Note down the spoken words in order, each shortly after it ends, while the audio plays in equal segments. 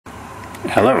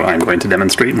Hello, I'm going to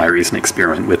demonstrate my recent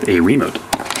experiment with a wiimote.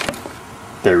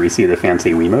 There we see the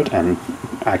fancy wiimote, and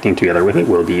acting together with it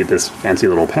will be this fancy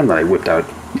little pen that I whipped out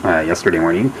yesterday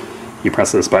morning. You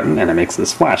press this button and it makes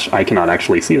this flash. I cannot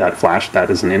actually see that flash. That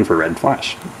is an infrared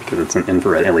flash because it's an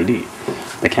infrared LED.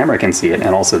 The camera can see it,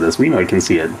 and also this wiimote can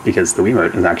see it because the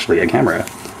wiimote is actually a camera.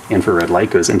 Infrared light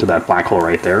goes into that black hole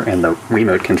right there, and the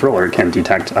wiimote controller can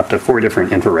detect up to 4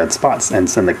 different infrared spots and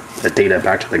send the data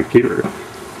back to the computer.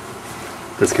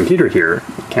 This computer here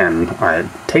can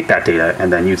take that data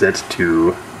and then use it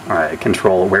to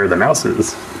control where the mouse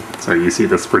is. So you see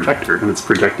this projector, and it's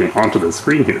projecting onto the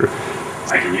screen here.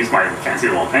 I can use my fancy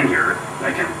little pen here.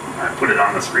 I can put it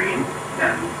on the screen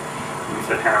and move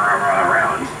the panorama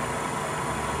around.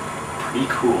 Pretty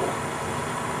cool.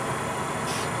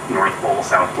 North Pole,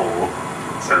 South Pole.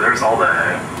 So there's all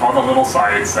the little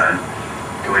sides that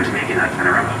go into making that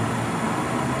panorama.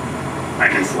 I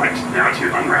can select now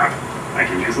to unwrap. I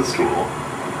can use this tool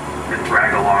and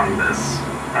drag along this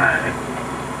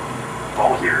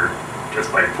ball here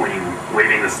just by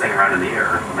waving this thing around in the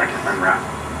air, and I can unwrap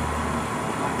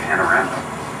my panorama.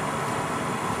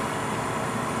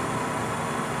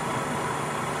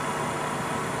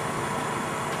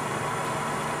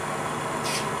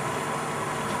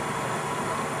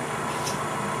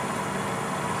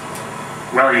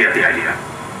 Well, you get the idea.